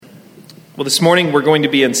Well, this morning we're going to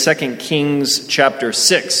be in 2 Kings chapter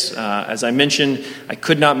 6. As I mentioned, I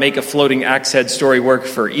could not make a floating axe head story work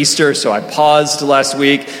for Easter, so I paused last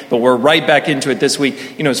week, but we're right back into it this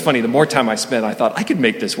week. You know, it's funny, the more time I spent, I thought I could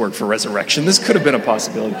make this work for resurrection. This could have been a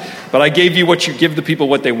possibility. But I gave you what you give the people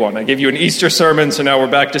what they want. I gave you an Easter sermon, so now we're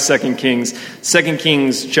back to 2 Kings. 2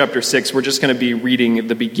 Kings chapter 6, we're just going to be reading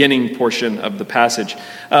the beginning portion of the passage.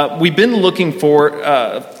 I've been looking forward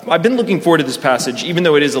to this passage, even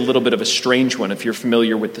though it is a little bit of a strange one if you're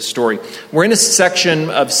familiar with the story. We're in a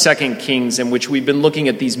section of 2 Kings in which we've been looking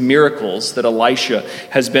at these miracles that Elisha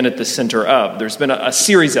has been at the center of. There's been a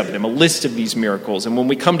series of them, a list of these miracles. And when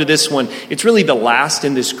we come to this one, it's really the last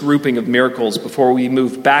in this grouping of miracles before we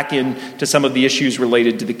move back into some of the issues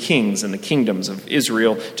related to the kings and the kingdoms of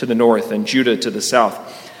Israel to the north and Judah to the south.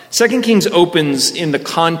 2 Kings opens in the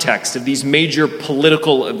context of these major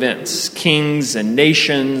political events, kings and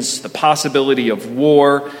nations, the possibility of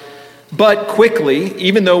war. But quickly,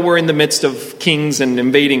 even though we're in the midst of kings and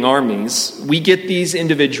invading armies, we get these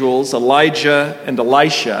individuals, Elijah and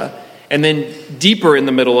Elisha, and then deeper in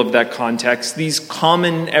the middle of that context, these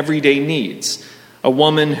common everyday needs. A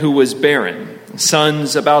woman who was barren,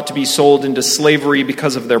 sons about to be sold into slavery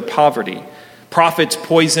because of their poverty, prophets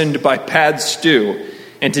poisoned by bad stew,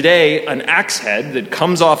 and today, an axe head that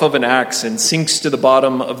comes off of an axe and sinks to the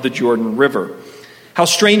bottom of the Jordan River. How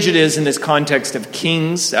strange it is in this context of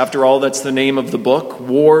kings, after all, that's the name of the book,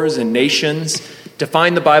 wars and nations, to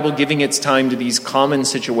find the Bible giving its time to these common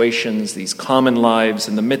situations, these common lives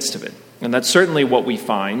in the midst of it. And that's certainly what we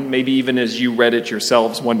find, maybe even as you read it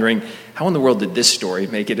yourselves, wondering, how in the world did this story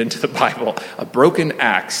make it into the Bible? A broken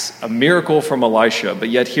axe, a miracle from Elisha, but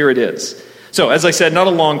yet here it is. So, as I said, not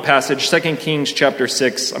a long passage, 2 Kings chapter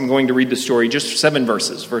 6. I'm going to read the story, just 7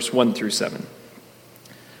 verses, verse 1 through 7.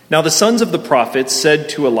 Now the sons of the prophets said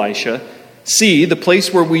to Elisha, "See, the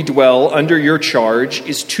place where we dwell under your charge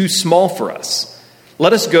is too small for us.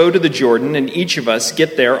 Let us go to the Jordan, and each of us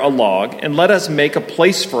get there a log, and let us make a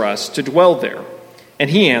place for us to dwell there." And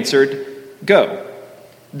he answered, "Go."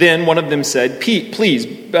 Then one of them said, "Please,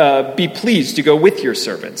 be pleased to go with your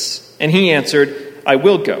servants." And he answered, "I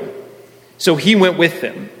will go." So he went with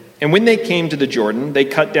them, and when they came to the Jordan, they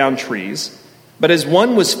cut down trees. But as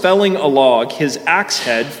one was felling a log, his axe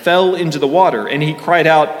head fell into the water, and he cried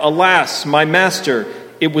out, "Alas, my master,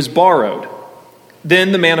 it was borrowed."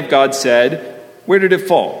 Then the man of God said, "Where did it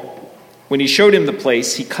fall?" When he showed him the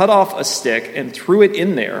place, he cut off a stick and threw it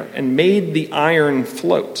in there and made the iron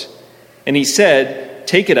float. And he said,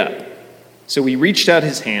 "Take it up." So he reached out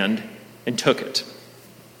his hand and took it.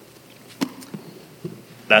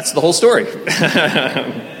 That's the whole story.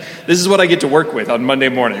 This is what I get to work with on Monday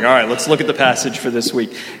morning. All right, let's look at the passage for this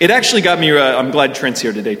week. It actually got me, I'm glad Trent's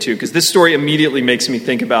here today too, because this story immediately makes me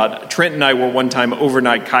think about, Trent and I were one time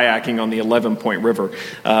overnight kayaking on the 11-Point River.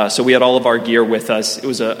 So we had all of our gear with us. It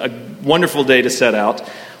was a wonderful day to set out.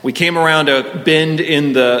 We came around a bend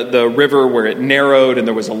in the river where it narrowed and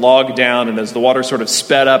there was a log down, and as the water sort of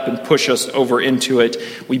sped up and pushed us over into it,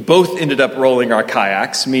 we both ended up rolling our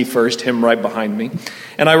kayaks, me first, him right behind me.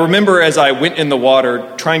 And I remember as I went in the water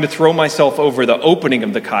trying to throw myself over the opening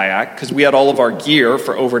of the kayak, because we had all of our gear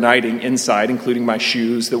for overnighting inside, including my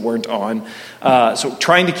shoes that weren't on. So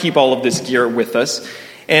trying to keep all of this gear with us.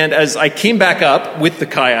 And as I came back up with the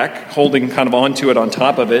kayak, holding kind of onto it on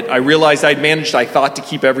top of it, I realized I'd managed, I thought, to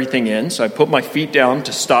keep everything in. So I put my feet down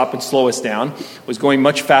to stop and slow us down. Was going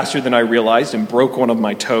much faster than I realized and broke one of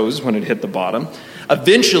my toes when it hit the bottom.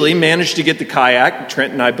 Eventually managed to get the kayak,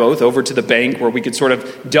 Trent and I both, over to the bank where we could sort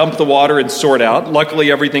of dump the water and sort out.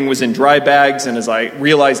 Luckily, everything was in dry bags, and as I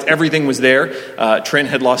realized everything was there, Trent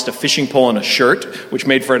had lost a fishing pole and a shirt, which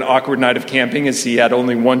made for an awkward night of camping as he had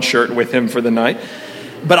only one shirt with him for the night.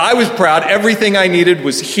 But I was proud. Everything I needed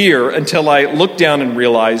was here until I looked down and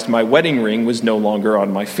realized my wedding ring was no longer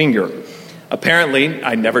on my finger. Apparently,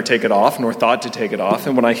 I never take it off, nor thought to take it off,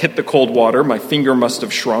 and when I hit the cold water, my finger must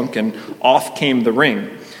have shrunk, and off came the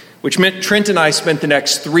ring, which meant Trent and I spent the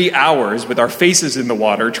next 3 hours with our faces in the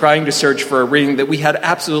water trying to search for a ring that we had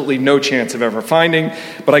absolutely no chance of ever finding,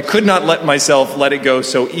 but I could not let myself let it go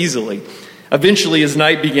so easily. Eventually, as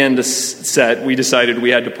night began to set, we decided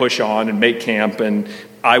we had to push on and make camp, and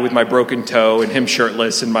I, with my broken toe and him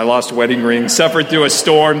shirtless and my lost wedding ring, suffered through a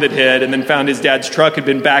storm that hit and then found his dad's truck had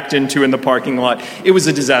been backed into in the parking lot. It was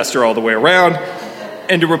a disaster all the way around.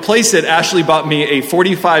 And to replace it, Ashley bought me a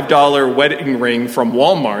 $45 wedding ring from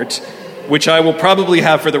Walmart, which I will probably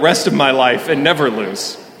have for the rest of my life and never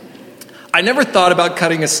lose. I never thought about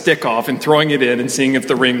cutting a stick off and throwing it in and seeing if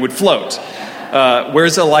the ring would float.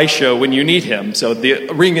 Where's Elisha when you need him? So the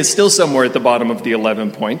ring is still somewhere at the bottom of the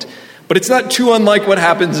 11 point. But it's not too unlike what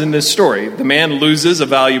happens in this story. The man loses a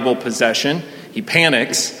valuable possession. He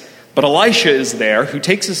panics. But Elisha is there, who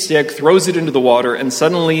takes a stick, throws it into the water, and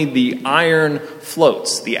suddenly the iron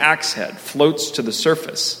floats. The axe head floats to the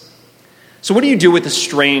surface. So what do you do with a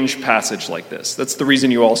strange passage like this? That's the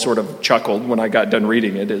reason you all sort of chuckled when I got done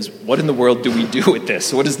reading it, is what in the world do we do with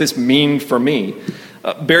this? What does this mean for me?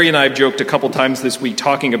 Barry and I have joked a couple times this week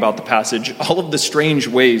talking about the passage, all of the strange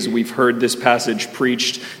ways we've heard this passage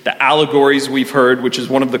preached, the allegories we've heard, which is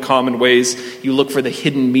one of the common ways you look for the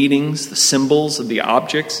hidden meanings, the symbols of the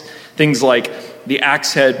objects. Things like the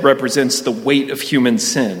axe head represents the weight of human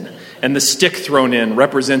sin, and the stick thrown in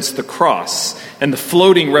represents the cross, and the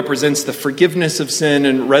floating represents the forgiveness of sin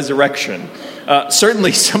and resurrection.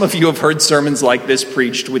 Certainly some of you have heard sermons like this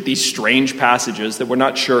preached with these strange passages that we're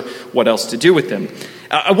not sure what else to do with them.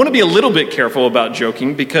 I want to be a little bit careful about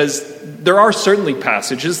joking because there are certainly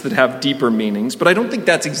passages that have deeper meanings, but I don't think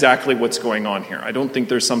that's exactly what's going on here. I don't think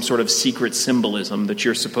there's some sort of secret symbolism that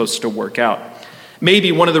you're supposed to work out.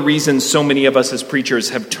 Maybe one of the reasons so many of us as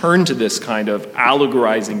preachers have turned to this kind of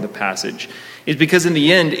allegorizing the passage is because in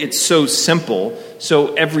the end it's so simple,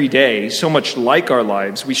 so everyday, so much like our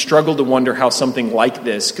lives, we struggle to wonder how something like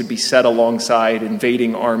this could be set alongside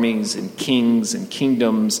invading armies and kings and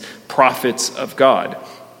kingdoms, prophets of God.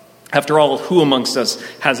 After all, who amongst us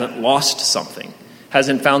hasn't lost something,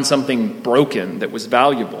 hasn't found something broken that was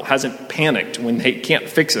valuable, hasn't panicked when they can't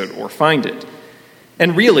fix it or find it?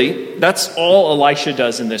 And really, that's all Elisha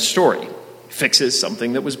does in this story. Fixes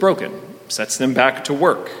something that was broken, sets them back to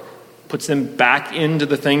work, puts them back into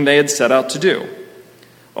the thing they had set out to do.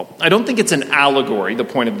 Well, I don't think it's an allegory, the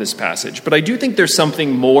point of this passage, but I do think there's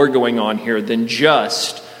something more going on here than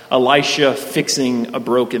just Elisha fixing a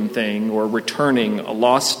broken thing or returning a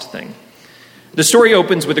lost thing. The story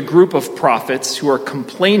opens with a group of prophets who are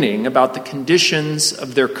complaining about the conditions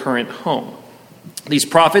of their current home. These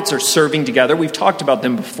prophets are serving together. We've talked about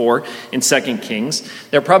them before in 2 Kings.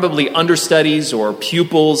 They're probably understudies or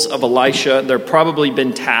pupils of Elisha. They've probably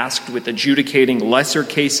been tasked with adjudicating lesser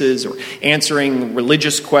cases or answering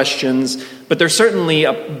religious questions. But they're certainly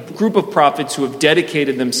a group of prophets who have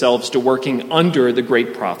dedicated themselves to working under the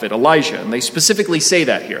great prophet Elijah. And they specifically say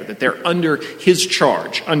that here, that they're under his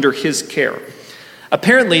charge, under his care.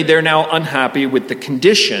 Apparently, they're now unhappy with the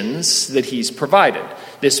conditions that he's provided.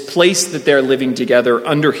 This place that they're living together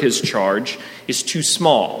under his charge is too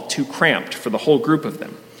small, too cramped for the whole group of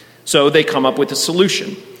them. So they come up with a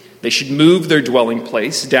solution. They should move their dwelling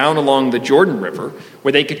place down along the Jordan River,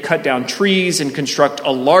 where they could cut down trees and construct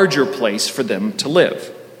a larger place for them to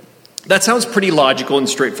live. That sounds pretty logical and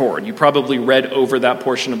straightforward. You probably read over that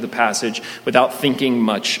portion of the passage without thinking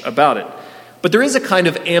much about it. But there is a kind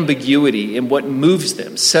of ambiguity in what moves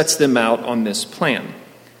them, sets them out on this plan.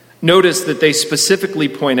 Notice that they specifically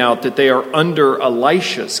point out that they are under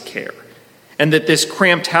Elisha's care, and that this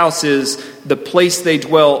cramped house is the place they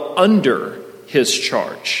dwell under his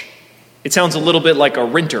charge. It sounds a little bit like a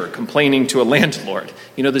renter complaining to a landlord.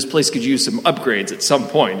 You know, this place could use some upgrades at some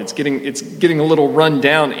point. It's getting a little run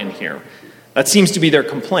down in here. That seems to be their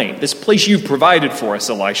complaint. This place you've provided for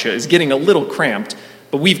us, Elisha, is getting a little cramped,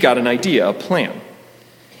 but we've got an idea, a plan.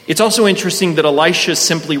 It's also interesting that Elisha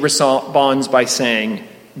simply responds by saying,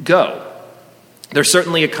 "Go." There's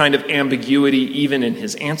certainly a kind of ambiguity even in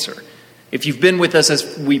his answer. If you've been with us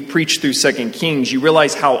as we preach through 2 Kings, you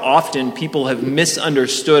realize how often people have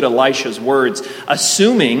misunderstood Elisha's words,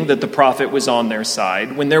 assuming that the prophet was on their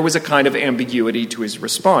side, when there was a kind of ambiguity to his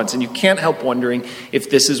response. And you can't help wondering if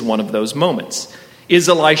this is one of those moments. Is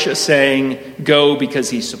Elisha saying, "Go," because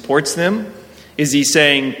he supports them? Is he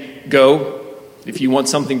saying, "Go, if you want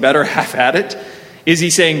something better, have at it"? Is he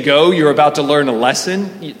saying, "Go, you're about to learn a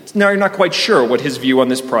lesson"? Now, you're not quite sure what his view on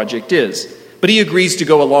this project is. But he agrees to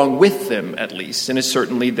go along with them, at least, and is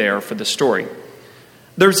certainly there for the story.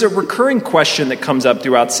 There's a recurring question that comes up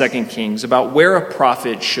throughout 2 Kings about where a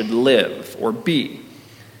prophet should live or be.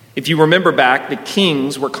 If you remember back, the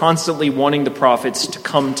kings were constantly wanting the prophets to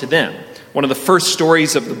come to them. One of the first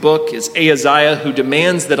stories of the book is Ahaziah, who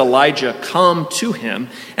demands that Elijah come to him.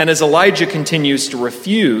 And as Elijah continues to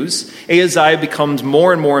refuse, Ahaziah becomes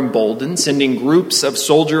more and more emboldened, sending groups of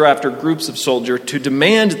soldier after groups of soldier to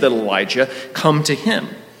demand that Elijah come to him.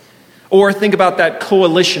 Or think about that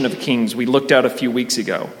coalition of kings we looked at a few weeks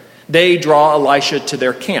ago. They draw Elisha to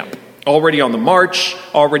their camp. Already on the march,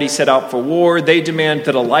 already set out for war, they demand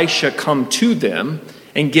that Elisha come to them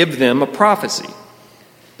and give them a prophecy.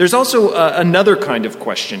 There's also another kind of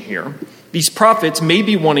question here. These prophets may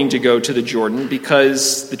be wanting to go to the Jordan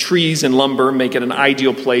because the trees and lumber make it an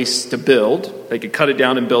ideal place to build. They could cut it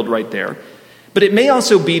down and build right there. But it may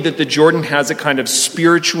also be that the Jordan has a kind of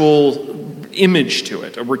spiritual image to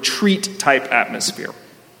it, a retreat-type atmosphere.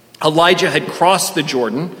 Elijah had crossed the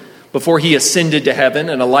Jordan before he ascended to heaven,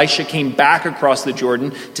 and Elisha came back across the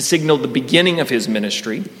Jordan to signal the beginning of his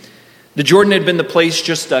ministry. The Jordan had been the place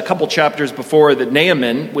just a couple chapters before that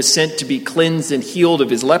Naaman was sent to be cleansed and healed of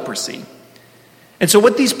his leprosy. And so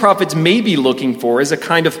what these prophets may be looking for is a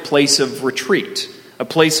kind of place of retreat, a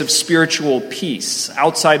place of spiritual peace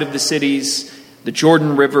outside of the cities, the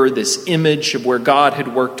Jordan River, this image of where God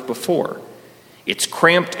had worked before. It's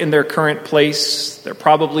cramped in their current place. They're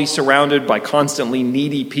probably surrounded by constantly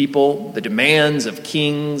needy people, the demands of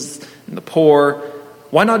kings and the poor.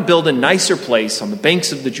 Why not build a nicer place on the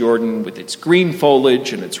banks of the Jordan with its green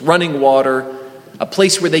foliage and its running water, a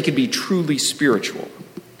place where they could be truly spiritual?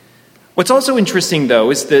 What's also interesting, though,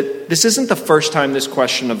 is that this isn't the first time this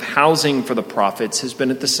question of housing for the prophets has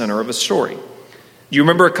been at the center of a story. Do you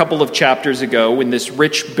remember a couple of chapters ago when this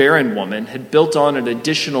rich, barren woman had built on an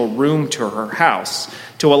additional room to her house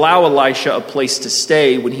to allow Elisha a place to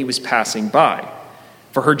stay when he was passing by?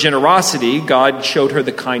 For her generosity, God showed her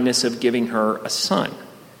the kindness of giving her a son.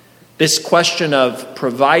 This question of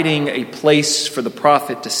providing a place for the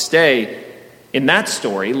prophet to stay in that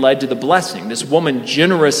story led to the blessing, this woman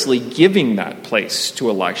generously giving that place to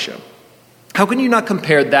Elisha. How can you not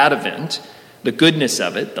compare that event, the goodness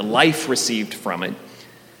of it, the life received from it,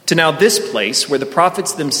 to now this place where the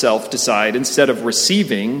prophets themselves decide instead of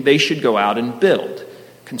receiving, they should go out and build,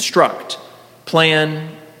 construct, plan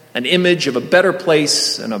an image of a better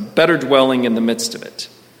place and a better dwelling in the midst of it.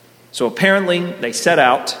 So apparently they set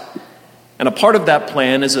out, and a part of that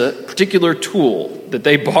plan is a particular tool that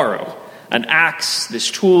they borrow, an axe,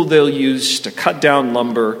 this tool they'll use to cut down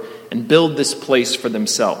lumber and build this place for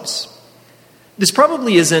themselves. This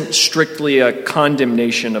probably isn't strictly a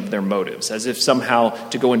condemnation of their motives, as if somehow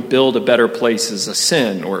to go and build a better place is a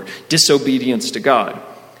sin or disobedience to God.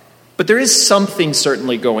 But there is something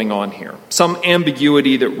certainly going on here, some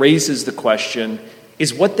ambiguity that raises the question,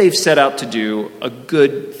 is what they've set out to do a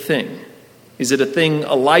good thing? Is it a thing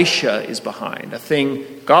Elisha is behind, a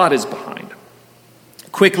thing God is behind?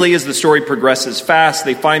 Quickly, as the story progresses fast,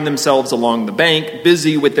 they find themselves along the bank,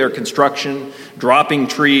 busy with their construction, dropping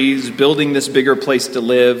trees, building this bigger place to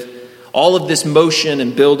live. All of this motion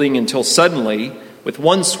and building until suddenly, with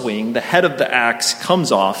one swing, the head of the axe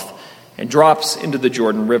comes off and drops into the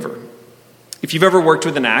Jordan River. If you've ever worked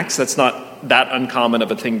with an axe, that's not that uncommon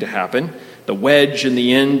of a thing to happen. The wedge in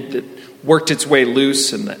the end that worked its way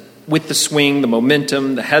loose, and with the swing, the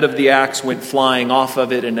momentum, the head of the axe went flying off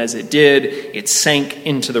of it, and as it did, it sank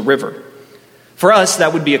into the river. For us,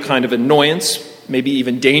 that would be a kind of annoyance, maybe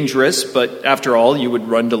even dangerous, but after all, you would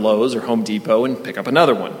run to Lowe's or Home Depot and pick up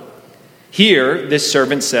another one. Here, this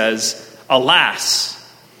servant says, "Alas."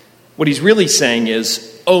 What he's really saying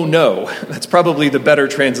is, "Oh no." That's probably the better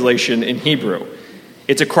translation in Hebrew.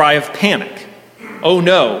 It's a cry of panic. "Oh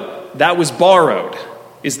no, that was borrowed,"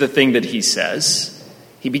 is the thing that he says.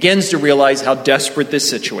 He begins to realize how desperate this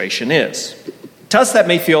situation is. To us, that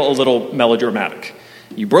may feel a little melodramatic.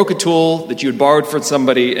 You broke a tool that you had borrowed from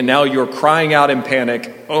somebody, and now you're crying out in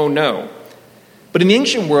panic, "Oh no." But in the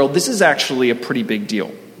ancient world, this is actually a pretty big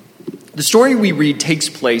deal. The story we read takes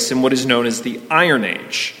place in what is known as the Iron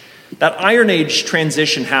Age. That Iron Age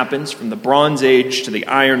transition happens from the Bronze Age to the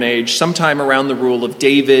Iron Age, sometime around the rule of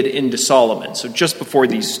David into Solomon, so just before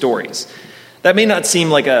these stories. That may not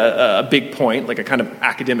seem like a big point, like a kind of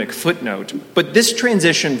academic footnote, but this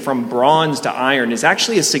transition from bronze to iron is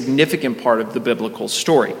actually a significant part of the biblical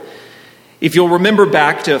story. If you'll remember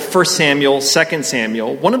back to 1 Samuel, 2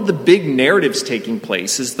 Samuel, one of the big narratives taking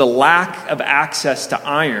place is the lack of access to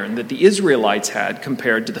iron that the Israelites had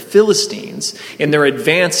compared to the Philistines in their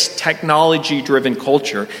advanced technology-driven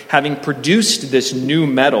culture, having produced this new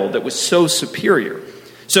metal that was so superior.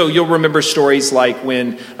 So you'll remember stories like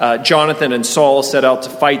when Jonathan and Saul set out to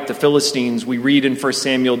fight the Philistines. We read in 1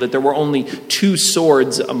 Samuel that there were only 2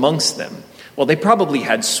 swords amongst them. Well, they probably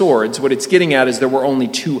had swords. What it's getting at is there were only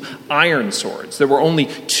 2 iron swords. There were only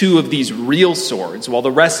 2 of these real swords, while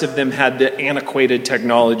the rest of them had the antiquated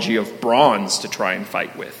technology of bronze to try and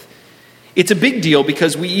fight with. It's a big deal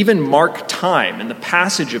because we even mark time and the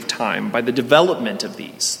passage of time by the development of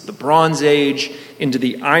these, the Bronze Age into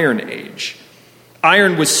the Iron Age.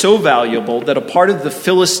 Iron was so valuable that a part of the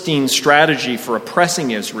Philistine strategy for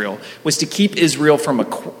oppressing Israel was to keep Israel from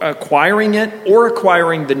acquiring it or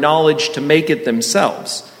acquiring the knowledge to make it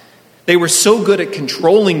themselves. They were so good at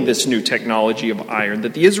controlling this new technology of iron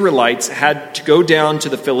that the Israelites had to go down to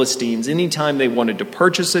the Philistines anytime they wanted to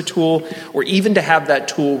purchase a tool or even to have that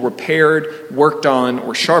tool repaired, worked on,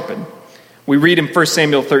 or sharpened. We read in 1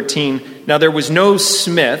 Samuel 13, "Now there was no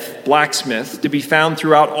blacksmith, to be found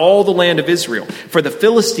throughout all the land of Israel. For the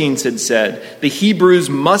Philistines had said, 'The Hebrews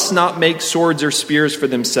must not make swords or spears for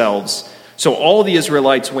themselves.' So all the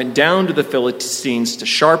Israelites went down to the Philistines to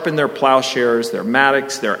sharpen their plowshares, their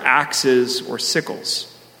mattocks, their axes, or sickles."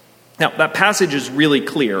 Now, that passage is really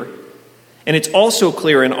clear. And it's also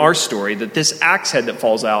clear in our story that this axe head that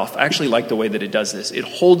falls off, I actually like the way that it does this. It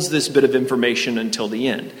holds this bit of information until the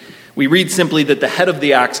end. We read simply that the head of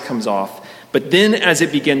the axe comes off, but then as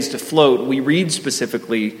it begins to float, we read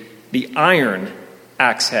specifically the iron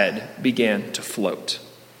axe head began to float.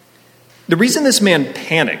 The reason this man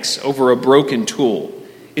panics over a broken tool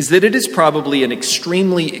is that it is probably an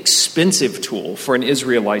extremely expensive tool for an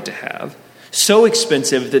Israelite to have. So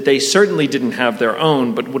expensive that they certainly didn't have their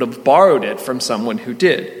own, but would have borrowed it from someone who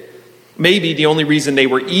did. Maybe the only reason they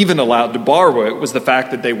were even allowed to borrow it was the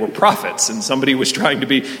fact that they were prophets and somebody was trying to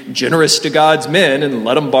be generous to God's men and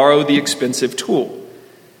let them borrow the expensive tool.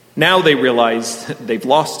 Now they realize they've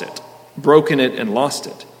lost it, broken it and lost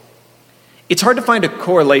it. It's hard to find a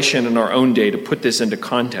correlation in our own day to put this into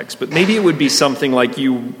context, but maybe it would be something like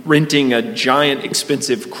you renting a giant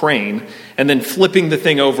expensive crane and then flipping the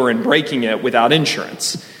thing over and breaking it without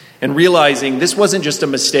insurance, and realizing this wasn't just a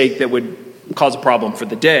mistake that would cause a problem for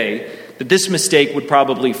the day, that this mistake would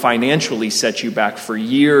probably financially set you back for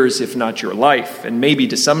years, if not your life, and maybe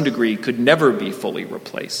to some degree could never be fully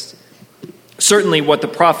replaced. Certainly what the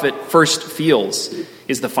prophet first feels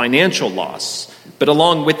is the financial loss, but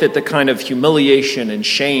along with it, the kind of humiliation and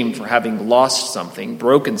shame for having lost something,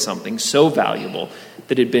 broken something so valuable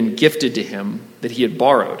that had been gifted to him, that he had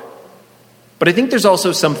borrowed. But I think there's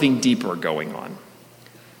also something deeper going on.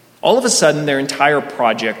 All of a sudden, their entire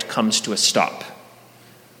project comes to a stop.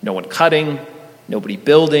 No one cutting, nobody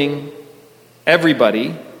building.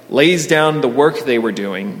 Everybody lays down the work they were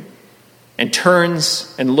doing and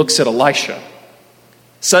turns and looks at Elisha.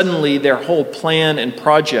 Suddenly, their whole plan and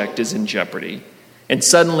project is in jeopardy. And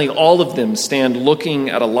suddenly all of them stand looking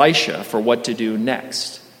at Elisha for what to do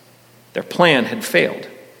next. Their plan had failed.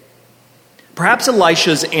 Perhaps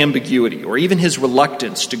Elisha's ambiguity, or even his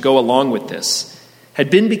reluctance to go along with this, had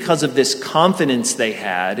been because of this confidence they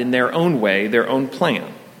had in their own way, their own plan.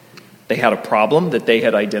 They had a problem that they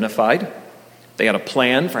had identified. They had a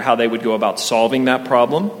plan for how they would go about solving that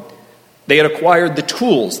problem. They had acquired the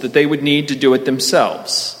tools that they would need to do it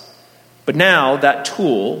themselves. But now that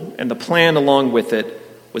tool and the plan along with it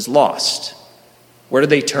was lost. Where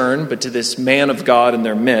did they turn but to this man of God in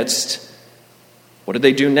their midst? What did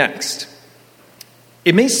they do next?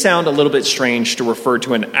 It may sound a little bit strange to refer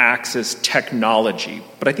to an axe as technology,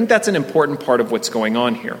 but I think that's an important part of what's going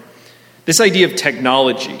on here. This idea of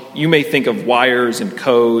technology, you may think of wires and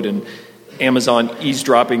code and Amazon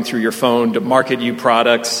eavesdropping through your phone to market you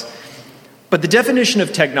products. But the definition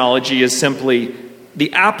of technology is simply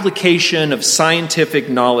the application of scientific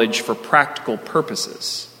knowledge for practical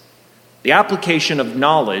purposes. The application of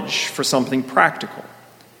knowledge for something practical.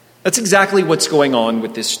 That's exactly what's going on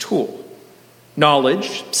with this tool.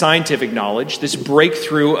 Knowledge, scientific knowledge, this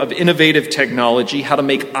breakthrough of innovative technology, how to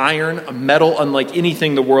make iron, a metal unlike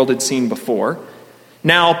anything the world had seen before,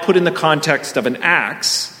 now put in the context of an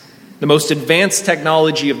axe, the most advanced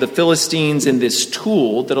technology of the Philistines in this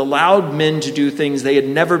tool that allowed men to do things they had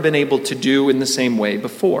never been able to do in the same way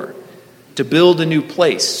before. To build a new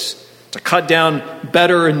place, to cut down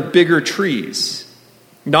better and bigger trees.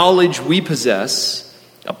 Knowledge we possess,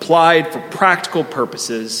 applied for practical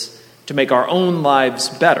purposes to make our own lives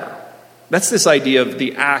better. That's this idea of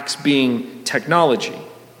the axe being technology.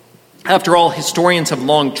 After all, historians have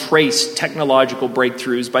long traced technological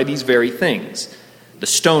breakthroughs by these very things. The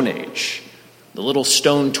Stone Age, the little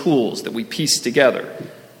stone tools that we piece together,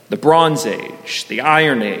 the Bronze Age, the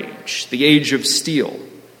Iron Age, the Age of Steel.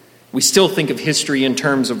 We still think of history in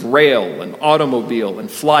terms of rail and automobile and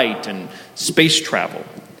flight and space travel.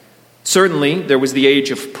 Certainly, there was the age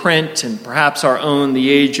of print and perhaps our own, the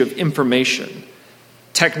age of information,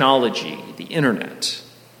 technology, the internet.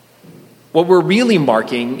 What we're really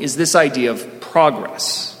marking is this idea of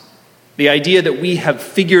progress, the idea that we have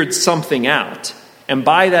figured something out, and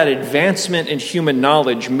by that advancement in human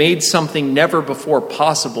knowledge made something never before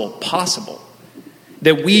possible.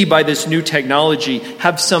 That we, by this new technology,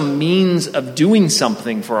 have some means of doing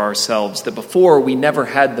something for ourselves that before we never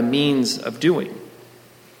had the means of doing.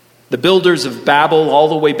 The builders of Babel, all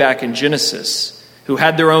the way back in Genesis, who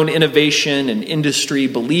had their own innovation and industry,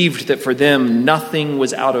 believed that for them nothing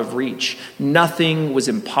was out of reach. Nothing was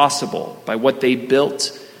impossible by what they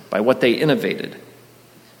built, by what they innovated.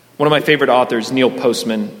 One of my favorite authors, Neil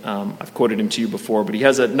Postman, I've quoted him to you before, but he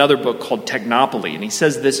has another book called Technopoly, and he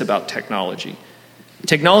says this about technology.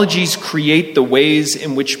 Technologies create the ways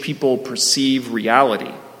in which people perceive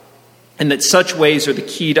reality, and that such ways are the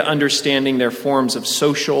key to understanding their forms of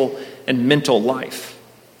social and mental life.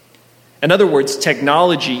 In other words,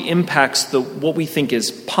 technology impacts what we think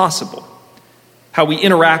is possible, how we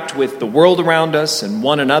interact with the world around us and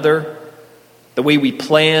one another, the way we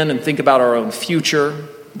plan and think about our own future,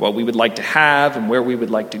 what we would like to have and where we would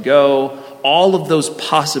like to go. All of those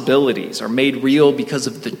possibilities are made real because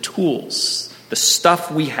of the tools, the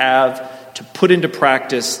stuff we have to put into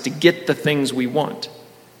practice to get the things we want.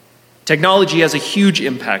 Technology has a huge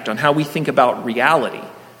impact on how we think about reality,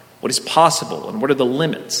 what is possible, and what are the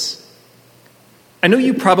limits. I know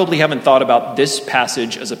you probably haven't thought about this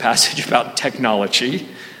passage as a passage about technology.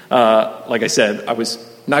 Like I said, I was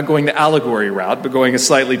not going the allegory route, but going a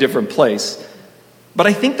slightly different place. But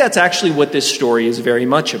I think that's actually what this story is very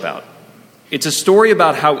much about. It's a story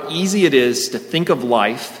about how easy it is to think of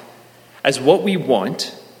life as what we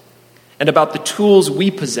want and about the tools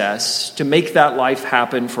we possess to make that life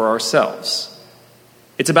happen for ourselves.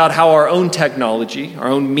 It's about how our own technology, our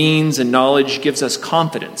own means and knowledge gives us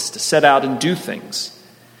confidence to set out and do things,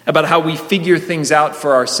 about how we figure things out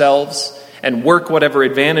for ourselves and work whatever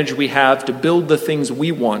advantage we have to build the things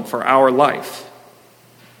we want for our life.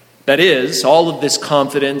 That is, all of this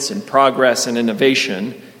confidence and progress and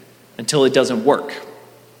innovation until it doesn't work,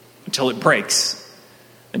 until it breaks,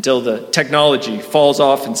 until the technology falls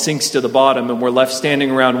off and sinks to the bottom and we're left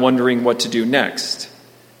standing around wondering what to do next.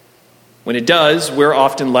 When it does, we're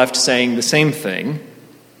often left saying the same thing,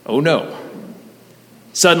 oh no.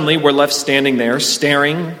 Suddenly, we're left standing there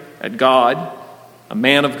staring at God, a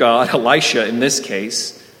man of God, Elisha in this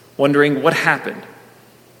case, wondering what happened.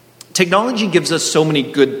 Technology gives us so many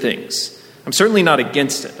good things. I'm certainly not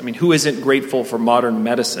against it. I mean, who isn't grateful for modern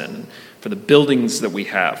medicine, for the buildings that we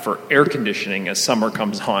have, for air conditioning as summer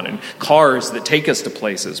comes on, and cars that take us to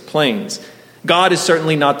places, planes? God is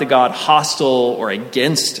certainly not the God hostile or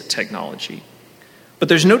against technology. But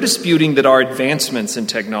there's no disputing that our advancements in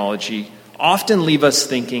technology often leave us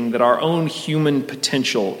thinking that our own human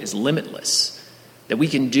potential is limitless, that we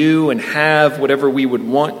can do and have whatever we would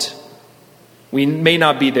want. We may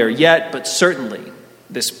not be there yet, but certainly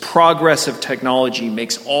this progress of technology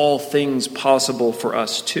makes all things possible for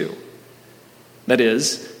us too. That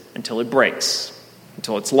is, until it breaks,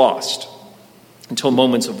 until it's lost, until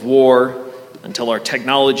moments of war, until our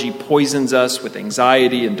technology poisons us with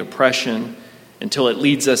anxiety and depression, until it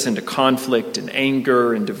leads us into conflict and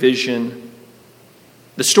anger and division.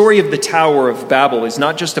 The story of the Tower of Babel is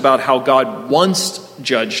not just about how God once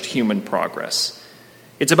judged human progress.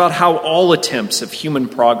 It's about how all attempts of human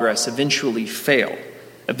progress eventually fail,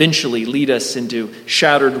 eventually lead us into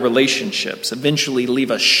shattered relationships, eventually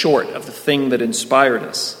leave us short of the thing that inspired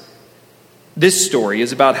us. This story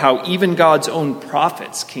is about how even God's own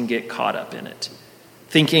prophets can get caught up in it,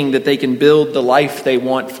 thinking that they can build the life they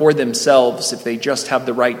want for themselves if they just have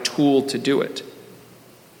the right tool to do it.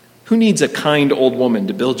 Who needs a kind old woman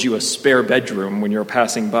to build you a spare bedroom when you're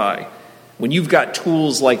passing by, when you've got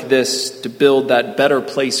tools like this to build that better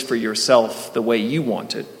place for yourself the way you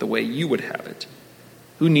want it, the way you would have it?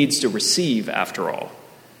 Who needs to receive, after all?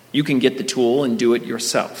 You can get the tool and do it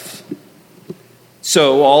yourself.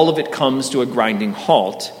 So all of it comes to a grinding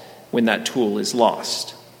halt when that tool is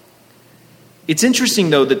lost. It's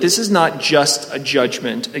interesting, though, that this is not just a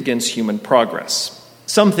judgment against human progress.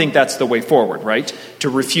 Some think that's the way forward, right? To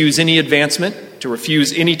refuse any advancement, to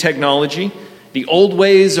refuse any technology. The old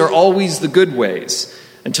ways are always the good ways,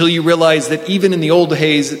 until you realize that even in the old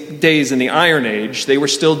days in the Iron Age, they were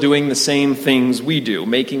still doing the same things we do,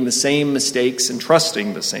 making the same mistakes and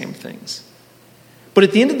trusting the same things. But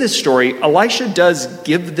at the end of this story, Elisha does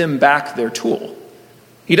give them back their tool.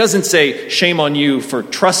 He doesn't say, shame on you for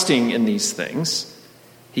trusting in these things.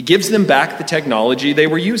 He gives them back the technology they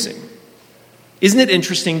were using. Isn't it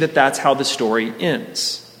interesting that that's how the story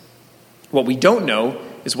ends? What we don't know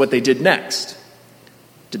is what they did next.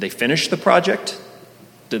 Did they finish the project?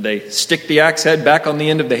 Did they stick the axe head back on the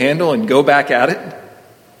end of the handle and go back at it?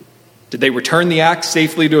 Did they return the axe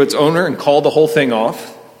safely to its owner and call the whole thing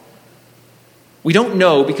off? We don't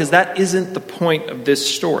know, because that isn't the point of this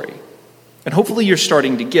story. And hopefully you're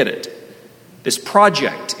starting to get it. This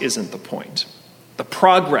project isn't the point. The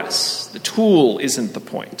progress, the tool isn't the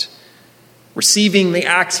point. Receiving the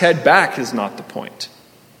axe head back is not the point.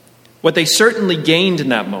 What they certainly gained in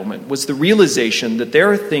that moment was the realization that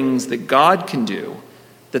there are things that God can do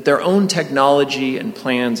that their own technology and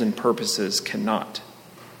plans and purposes cannot.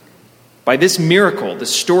 By this miracle, the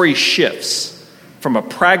story shifts from a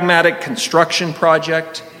pragmatic construction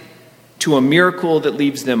project to a miracle that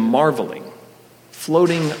leaves them marveling.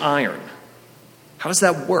 Floating iron. How does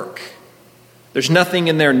that work? There's nothing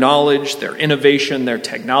in their knowledge, their innovation, their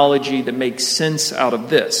technology that makes sense out of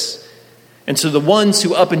this. And so the ones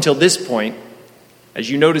who up until this point, as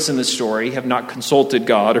you notice in the story, have not consulted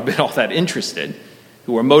God or been all that interested,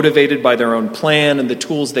 who are motivated by their own plan and the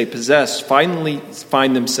tools they possess, finally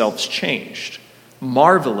find themselves changed,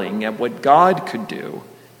 marveling at what God could do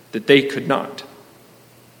that they could not.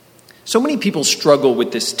 So many people struggle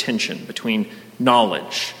with this tension between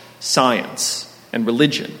knowledge, science, and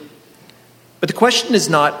religion. But the question is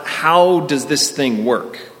not, how does this thing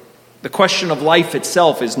work? The question of life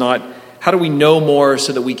itself is not, how do we know more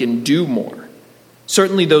so that we can do more?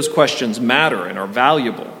 Certainly those questions matter and are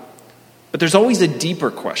valuable. But there's always a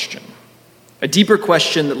deeper question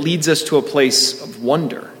that leads us to a place of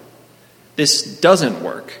wonder. This doesn't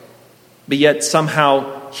work, but yet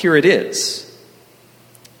somehow here it is.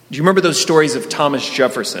 Do you remember those stories of Thomas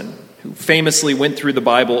Jefferson, who famously went through the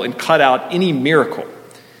Bible and cut out any miracle?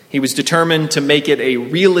 He was determined to make it a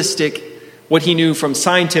realistic, what he knew from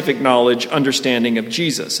scientific knowledge, understanding of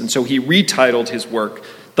Jesus. And so he retitled his work,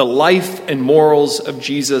 The Life and Morals of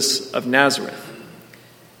Jesus of Nazareth.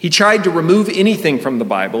 He tried to remove anything from the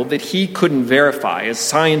Bible that he couldn't verify as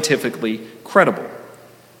scientifically credible.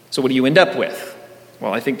 So what do you end up with?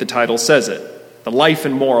 Well, I think the title says it. The Life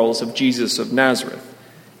and Morals of Jesus of Nazareth.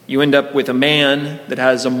 You end up with a man that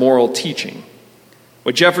has a moral teaching.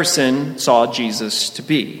 What Jefferson saw Jesus to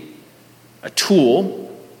be. A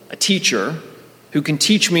tool, a teacher, who can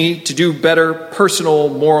teach me to do better personal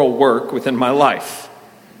moral work within my life.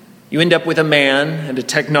 You end up with a man and a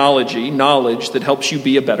technology, knowledge that helps you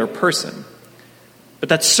be a better person. But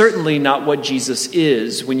that's certainly not what Jesus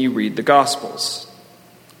is when you read the Gospels.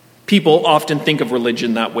 People often think of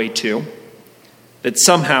religion that way too. That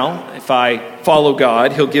somehow, if I follow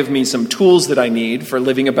God, he'll give me some tools that I need for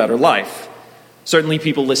living a better life. Certainly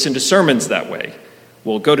people listen to sermons that way.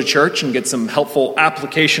 We'll go to church and get some helpful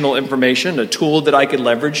applicational information, a tool that I could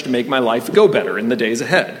leverage to make my life go better in the days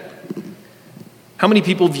ahead. How many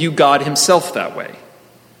people view God himself that way?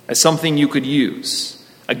 As something you could use,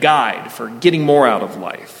 a guide for getting more out of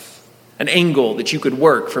life, an angle that you could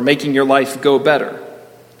work for making your life go better.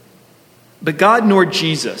 But God nor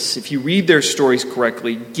Jesus, if you read their stories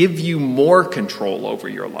correctly, give you more control over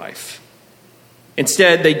your life.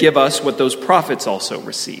 Instead, they give us what those prophets also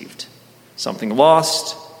received. Something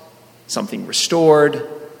lost, something restored,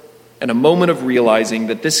 and a moment of realizing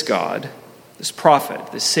that this God, this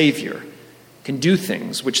prophet, this Savior, can do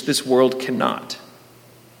things which this world cannot.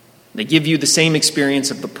 They give you the same experience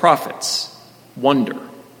of the prophets, wonder,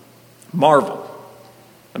 marvel,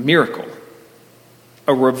 a miracle,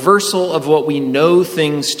 a reversal of what we know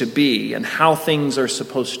things to be and how things are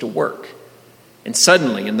supposed to work. And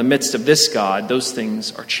suddenly, in the midst of this God, those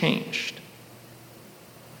things are changed.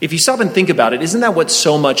 If you stop and think about it, isn't that what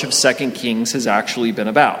so much of 2 Kings has actually been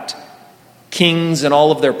about? Kings and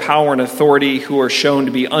all of their power and authority who are shown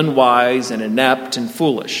to be unwise and inept and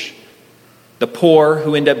foolish. The poor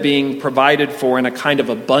who end up being provided for in a kind of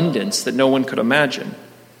abundance that no one could imagine.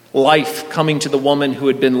 Life coming to the woman who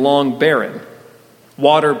had been long barren.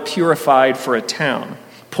 Water purified for a town.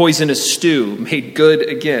 Poisonous stew made good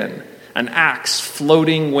again. An axe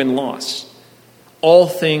floating when lost. All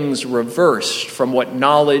things reversed from what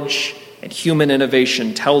knowledge and human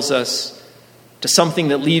innovation tells us to something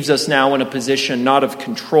that leaves us now in a position not of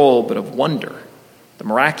control but of wonder, the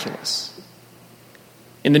miraculous.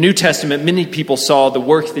 In the New Testament, many people saw the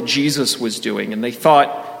work that Jesus was doing, and they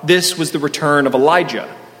thought this was the return of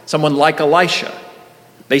Elijah, someone like Elisha.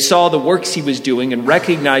 They saw the works he was doing and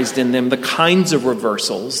recognized in them the kinds of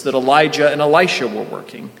reversals that Elijah and Elisha were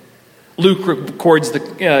working. Luke records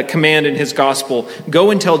the command in his gospel,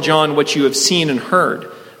 "Go and tell John what you have seen and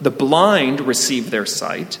heard. The blind receive their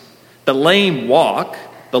sight. The lame walk,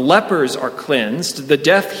 the lepers are cleansed, the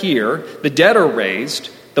deaf hear, the dead are raised,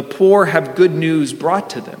 the poor have good news brought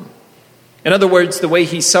to them." In other words, the way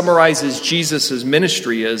he summarizes Jesus'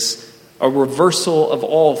 ministry is a reversal of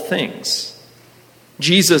all things.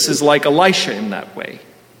 Jesus is like Elisha in that way.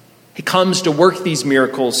 He comes to work these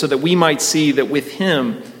miracles so that we might see that with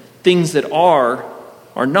him, things that are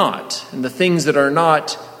not, and the things that are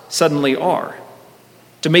not suddenly are.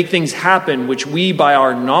 To make things happen which we, by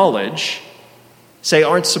our knowledge, say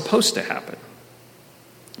aren't supposed to happen.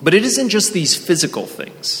 But it isn't just these physical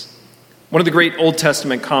things. One of the great Old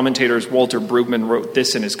Testament commentators, Walter Brueggemann, wrote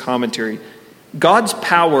this in his commentary: God's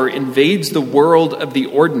power invades the world of the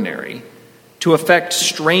ordinary to effect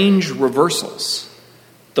strange reversals.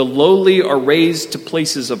 The lowly are raised to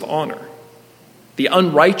places of honor. The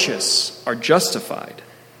unrighteous are justified.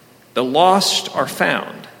 The lost are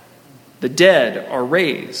found. The dead are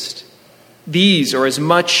raised. These are as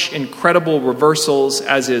much incredible reversals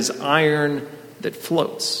as is iron that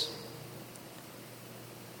floats.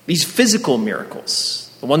 These physical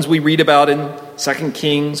miracles, the ones we read about in 2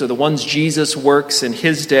 Kings, or the ones Jesus works in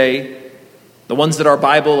his day, the ones that our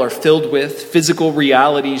Bible are filled with, physical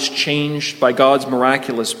realities changed by God's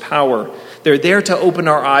miraculous power, they're there to open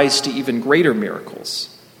our eyes to even greater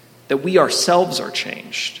miracles, that we ourselves are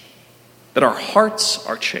changed, that our hearts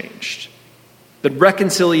are changed, that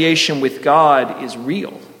reconciliation with God is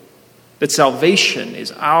real, that salvation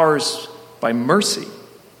is ours by mercy.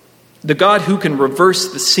 The God who can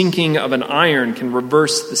reverse the sinking of an iron can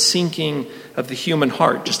reverse the sinking of the human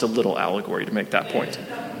heart. Just a little allegory to make that point.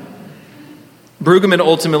 Brueggemann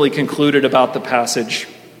ultimately concluded about the passage,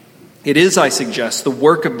 it is, I suggest, the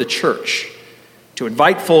work of the church to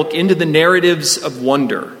invite folk into the narratives of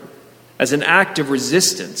wonder as an act of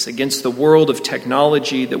resistance against the world of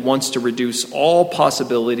technology that wants to reduce all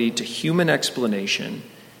possibility to human explanation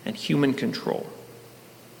and human control.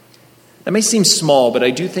 That may seem small, but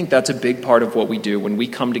I do think that's a big part of what we do when we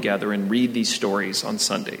come together and read these stories on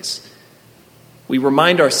Sundays. We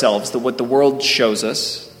remind ourselves that what the world shows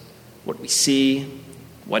us, what we see,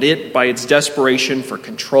 what it, by its desperation for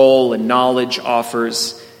control and knowledge,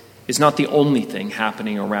 offers, is not the only thing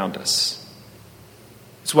happening around us.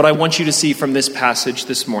 It's what I want you to see from this passage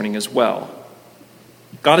this morning as well.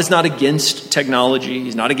 God is not against technology.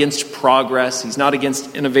 He's not against progress. He's not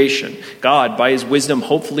against innovation. God, by his wisdom,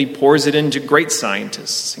 hopefully pours it into great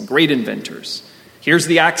scientists and great inventors. Here's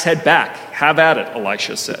the axe head back. Have at it,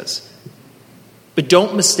 Elisha says. But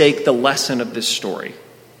don't mistake the lesson of this story.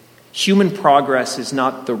 Human progress is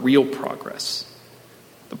not the real progress.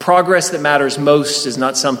 The progress that matters most is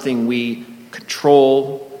not something we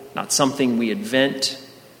control, not something we invent,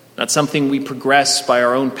 not something we progress by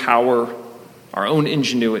our own power, our own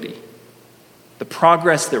ingenuity. The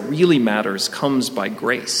progress that really matters comes by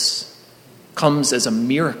grace, comes as a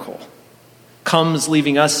miracle, comes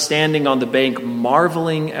leaving us standing on the bank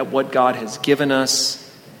marveling at what God has given us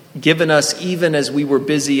even as we were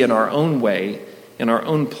busy in our own way, in our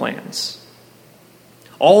own plans.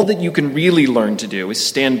 All that you can really learn to do is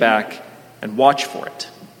stand back and watch for it,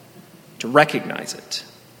 to recognize it,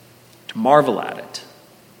 to marvel at it,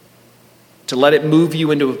 to let it move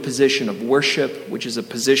you into a position of worship, which is a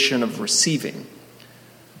position of receiving,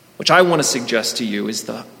 which I want to suggest to you is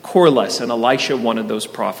the core lesson Elisha wanted those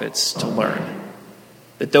prophets to learn.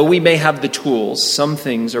 That though we may have the tools, some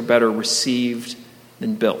things are better received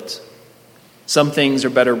than built. Some things are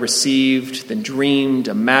better received than dreamed,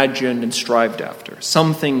 imagined, and strived after.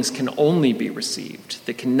 Some things can only be received,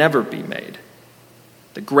 that can never be made.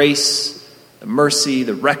 The grace, the mercy,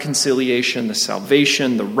 the reconciliation, the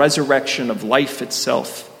salvation, the resurrection of life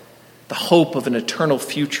itself, the hope of an eternal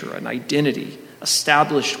future, an identity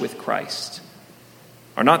established with Christ,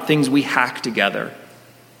 are not things we hack together,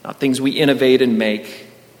 not things we innovate and make,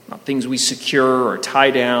 not things we secure or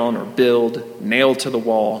tie down or build, nail to the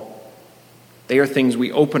wall. They are things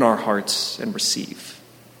we open our hearts and receive.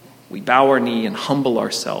 We bow our knee and humble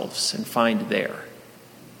ourselves and find there.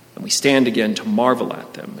 And we stand again to marvel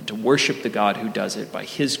at them and to worship the God who does it by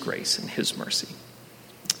his grace and his mercy.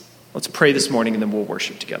 Let's pray this morning and then we'll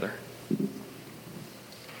worship together.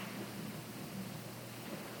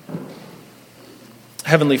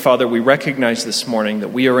 Heavenly Father, we recognize this morning that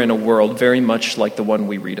we are in a world very much like the one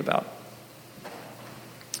we read about.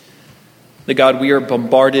 That God, we are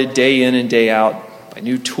bombarded day in and day out by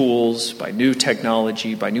new tools, by new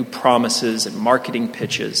technology, by new promises and marketing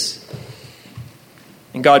pitches.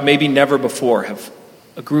 And God, maybe never before have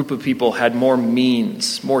a group of people had more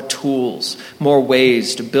means, more tools, more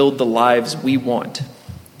ways to build the lives we want.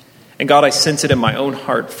 And God, I sense it in my own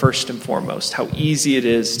heart first and foremost, how easy it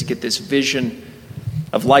is to get this vision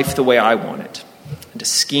of life the way I want it, and to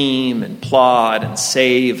scheme and plot and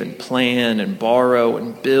save and plan and borrow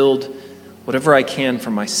and build whatever I can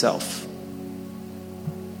for myself.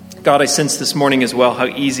 God, I sense this morning as well how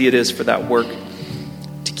easy it is for that work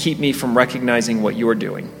to keep me from recognizing what you're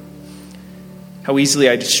doing. How easily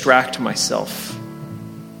I distract myself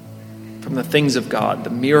from the things of God, the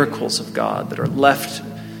miracles of God that are left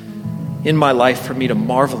in my life for me to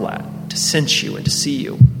marvel at, to sense you and to see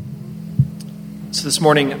you. So this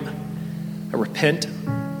morning, I repent.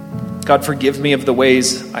 God, forgive me of the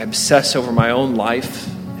ways I obsess over my own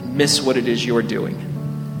life and miss what it is you're doing.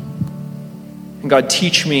 And God,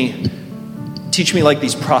 teach me like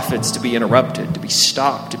these prophets to be interrupted, to be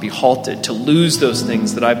stopped, to be halted, to lose those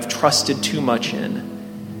things that I've trusted too much in.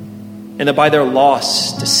 And that by their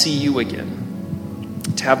loss, to see you again.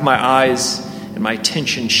 to have my eyes and my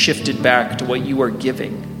attention shifted back to what you are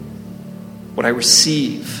giving, what I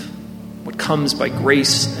receive, what comes by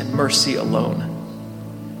grace and mercy alone.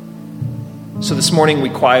 So this morning we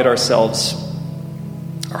quiet ourselves,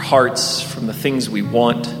 our hearts from the things we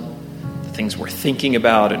want, the things we're thinking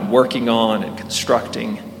about and working on and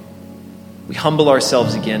constructing. We humble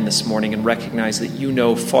ourselves again this morning and recognize that you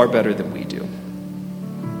know far better than we do,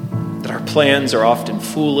 that our plans are often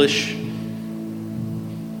foolish,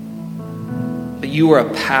 but you are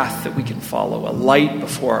a path that we can follow, a light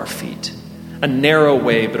before our feet, a narrow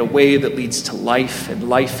way, but a way that leads to life and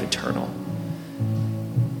life eternal.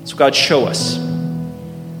 So God, show us.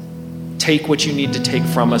 Take what you need to take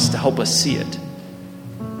from us to help us see it.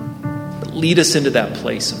 But lead us into that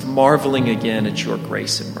place of marveling again at your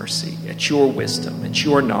grace and mercy, at your wisdom, at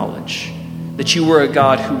your knowledge, that you are a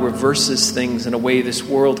God who reverses things in a way this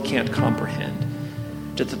world can't comprehend.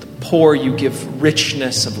 To the poor you give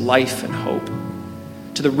richness of life and hope.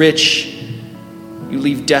 To the rich you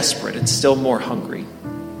leave desperate and still more hungry.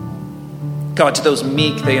 God, to those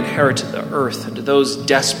meek, they inherit the earth, and to those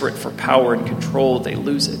desperate for power and control, they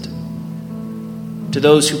lose it. To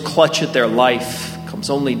those who clutch at their life comes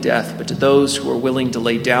only death, but to those who are willing to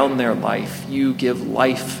lay down their life, you give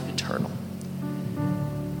life eternal.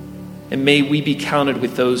 And may we be counted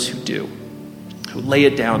with those who do, who lay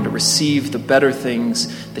it down to receive the better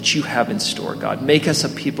things that you have in store, God. Make us a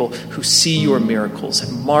people who see your miracles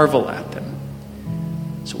and marvel at them.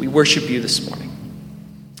 So we worship you this morning.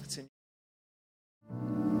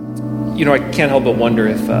 You know, I can't help but wonder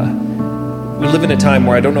if we live in a time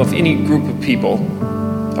where I don't know if any group of people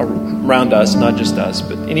around us, not just us,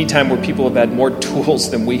 but any time where people have had more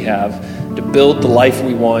tools than we have to build the life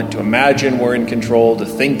we want, to imagine we're in control, to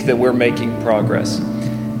think that we're making progress.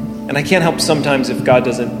 And I can't help sometimes if God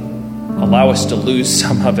doesn't allow us to lose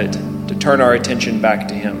some of it, to turn our attention back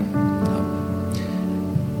to him.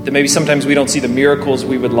 That maybe sometimes we don't see the miracles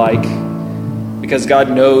we would like, because God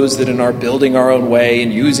knows that in our building our own way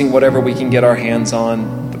and using whatever we can get our hands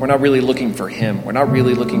on, that we're not really looking for him. We're not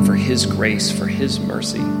really looking for his grace, for his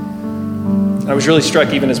mercy. And I was really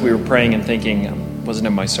struck even as we were praying and thinking, it wasn't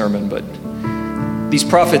in my sermon, but these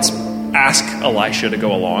prophets ask Elisha to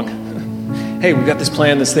go along. Hey, we've got this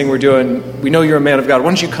plan, this thing we're doing. We know you're a man of God. Why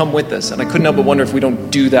don't you come with us? And I couldn't help but wonder if we don't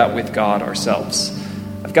do that with God ourselves.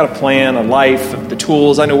 I've got a plan, a life, the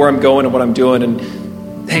tools. I know where I'm going and what I'm doing, and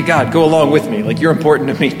hey, God, go along with me. Like, you're important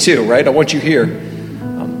to me too, right? I want you here.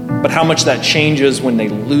 But how much that changes when they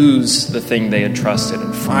lose the thing they had trusted,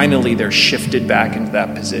 and finally they're shifted back into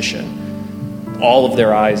that position. All of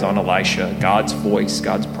their eyes on Elisha, God's voice,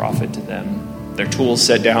 God's prophet to them. Their tools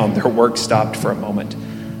set down, their work stopped for a moment.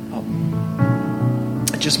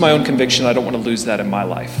 Just my own conviction, I don't want to lose that in my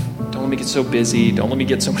life. Don't let me get so busy. Don't let me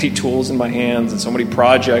get so many tools in my hands and so many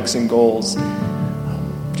projects and goals.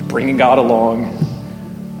 Bringing God along.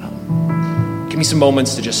 Give me some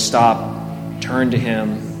moments to just stop, turn to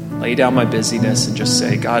him, lay down my busyness, and just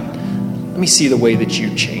say, God, let me see the way that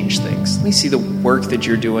you change things. Let me see the work that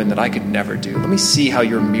you're doing that I could never do. Let me see how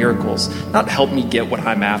your miracles not help me get what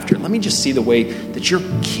I'm after. Let me just see the way that your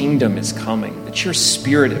kingdom is coming, that your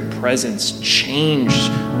spirit and presence change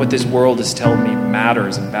what this world is telling me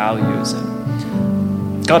matters and values.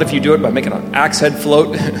 And God, if you do it by making an axe head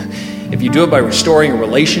float, if you do it by restoring a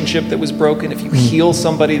relationship that was broken, if you heal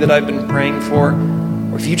somebody that I've been praying for,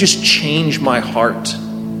 or if you just change my heart,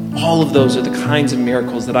 all of those are the kinds of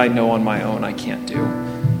miracles that I know on my own I can't do.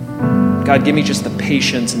 God, give me just the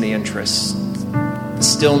patience and the interest, the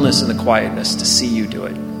stillness and the quietness to see you do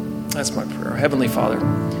it. That's my prayer. Heavenly Father,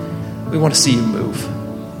 we want to see you move.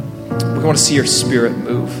 We want to see your spirit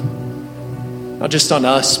move, not just on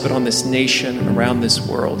us, but on this nation and around this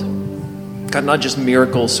world. God, not just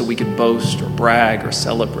miracles so we can boast or brag or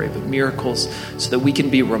celebrate, but miracles so that we can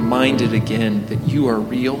be reminded again that you are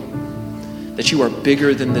real, that you are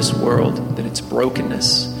bigger than this world, that it's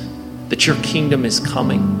brokenness, that your kingdom is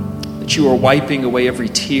coming, that you are wiping away every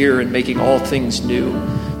tear and making all things new,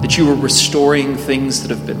 that you are restoring things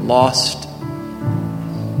that have been lost.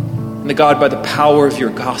 And that God, by the power of your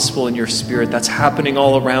gospel and your spirit, that's happening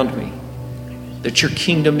all around me, that your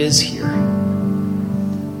kingdom is here.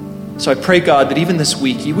 So I pray, God, that even this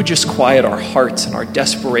week, you would just quiet our hearts and our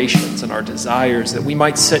desperations and our desires, that we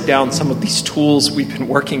might set down some of these tools we've been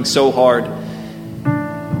working so hard,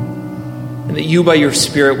 and that you, by your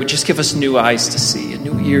Spirit, would just give us new eyes to see and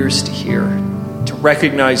new ears to hear, to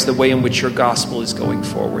recognize the way in which your gospel is going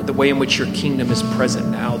forward, the way in which your kingdom is present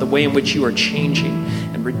now, the way in which you are changing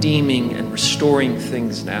and redeeming and restoring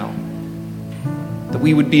things now. That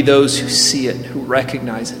we would be those who see it, who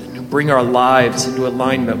recognize it, and who bring our lives into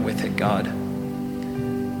alignment with it, God.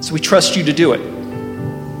 So we trust you to do it.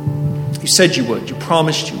 You said you would. You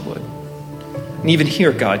promised you would. And even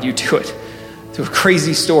here, God, you do it through a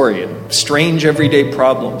crazy story and strange everyday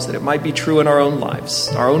problems, that it might be true in our own lives,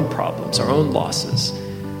 our own problems, our own losses,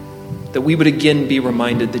 that we would again be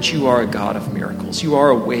reminded that you are a God of miracles. You are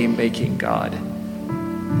a way-making God.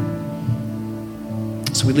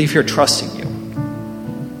 So we leave here trusting you.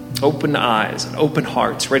 Open eyes and open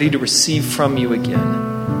hearts, ready to receive from you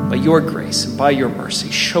again. By your grace and by your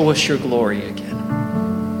mercy, show us your glory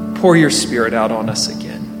again. Pour your Spirit out on us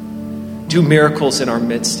again. Do miracles in our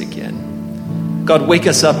midst again. God, wake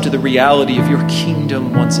us up to the reality of your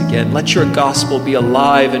kingdom once again. Let your gospel be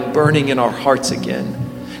alive and burning in our hearts again.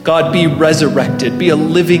 God, be resurrected. Be a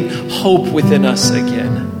living hope within us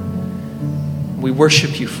again. We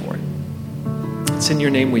worship you for it. It's in your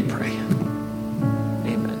name we pray.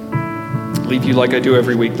 Amen. Leave you like I do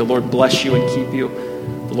every week. The Lord bless you and keep you.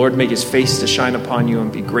 The Lord make his face to shine upon you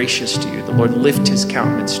and be gracious to you. The Lord lift his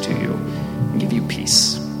countenance to you and give you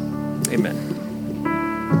peace. Amen.